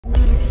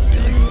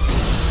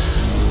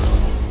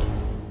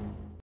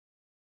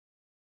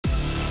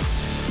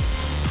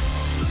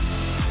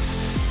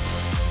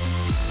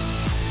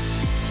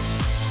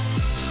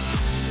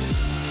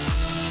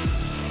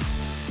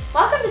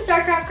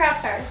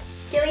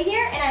CraftStars. Gilly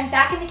here, and I'm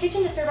back in the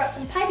kitchen to serve up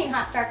some piping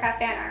hot StarCraft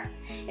banner.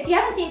 If you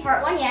haven't seen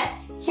part 1 yet,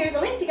 here's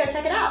a link to go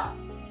check it out.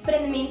 But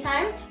in the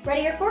meantime,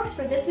 ready your forks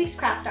for this week's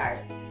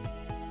CraftStars.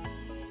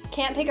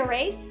 Can't pick a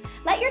race?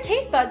 Let your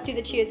taste buds do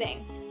the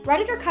choosing.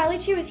 Redditor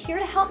kyleechu is here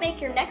to help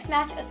make your next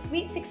match a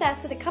sweet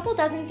success with a couple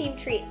dozen themed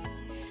treats.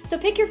 So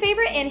pick your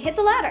favorite and hit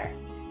the ladder.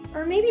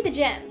 Or maybe the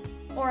gym.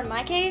 Or in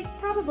my case,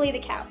 probably the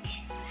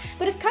couch.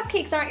 But if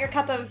cupcakes aren't your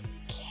cup of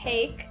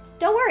cake,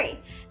 don't worry.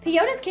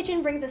 Puyoda's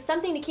kitchen brings us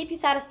something to keep you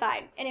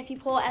satisfied, and if you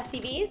pull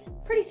SCVs,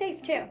 pretty safe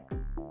too.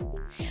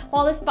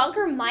 While this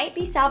bunker might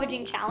be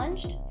salvaging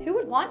challenged, who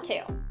would want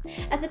to?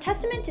 As a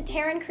testament to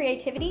Terran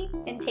creativity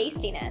and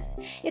tastiness,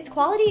 its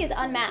quality is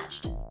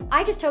unmatched.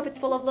 I just hope it's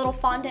full of little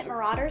fondant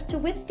marauders to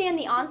withstand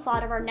the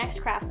onslaught of our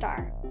next craft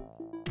star.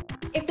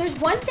 If there's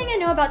one thing I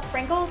know about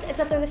sprinkles, it's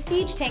that they're the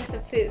siege tanks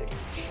of food.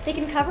 They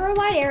can cover a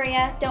wide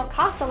area, don't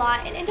cost a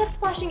lot, and end up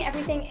splashing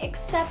everything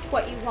except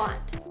what you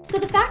want. So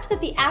the fact that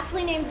the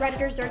aptly named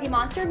Redditor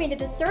ZergyMonster made a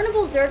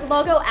discernible Zerg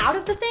logo out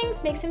of the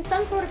things makes him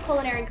some sort of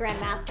culinary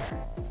grandmaster.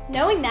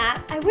 Knowing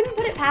that, I wouldn't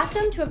put it past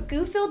him to have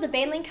goo-filled the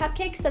baneling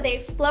cupcakes so they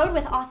explode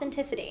with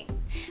authenticity.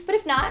 But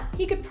if not,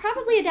 he could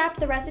probably adapt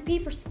the recipe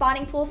for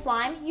spawning pool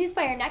slime used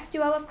by our next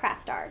duo of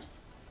CraftStars.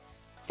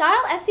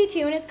 Style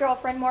SC2 and his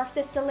girlfriend morphed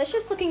this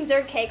delicious-looking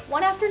Zerg cake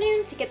one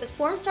afternoon to get the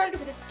swarm started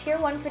with its Tier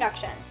 1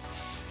 production.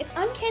 Its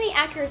uncanny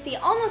accuracy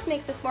almost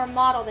makes this more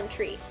model than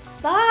treat.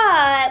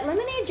 But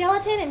lemonade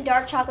gelatin and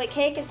dark chocolate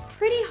cake is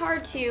pretty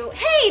hard to—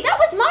 Hey, that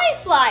was my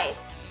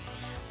slice!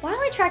 While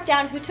I track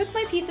down who took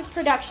my piece of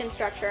production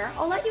structure,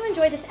 I'll let you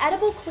enjoy this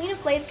edible Queen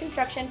of Blades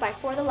construction by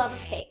For the Love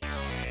of Cake.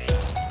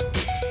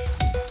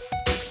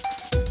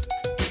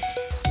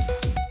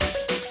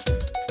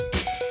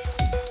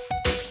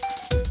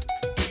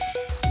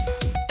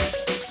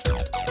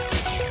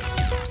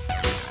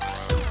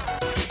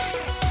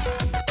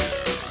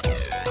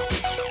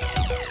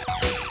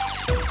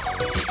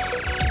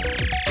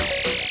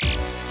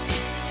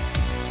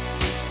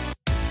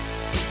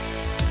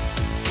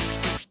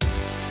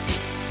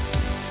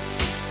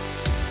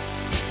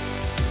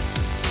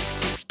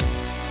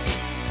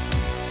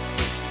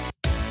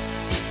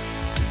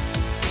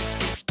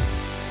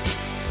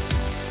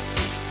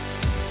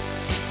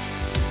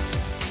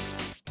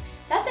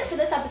 For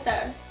this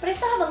episode, but I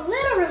still have a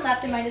little room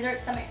left in my dessert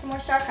stomach for more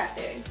StarCraft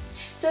food.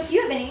 So if you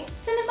have any,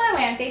 send it my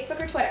way on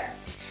Facebook or Twitter.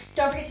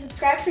 Don't forget to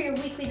subscribe for your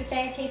weekly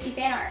buffet of tasty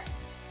fan art.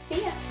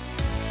 See ya!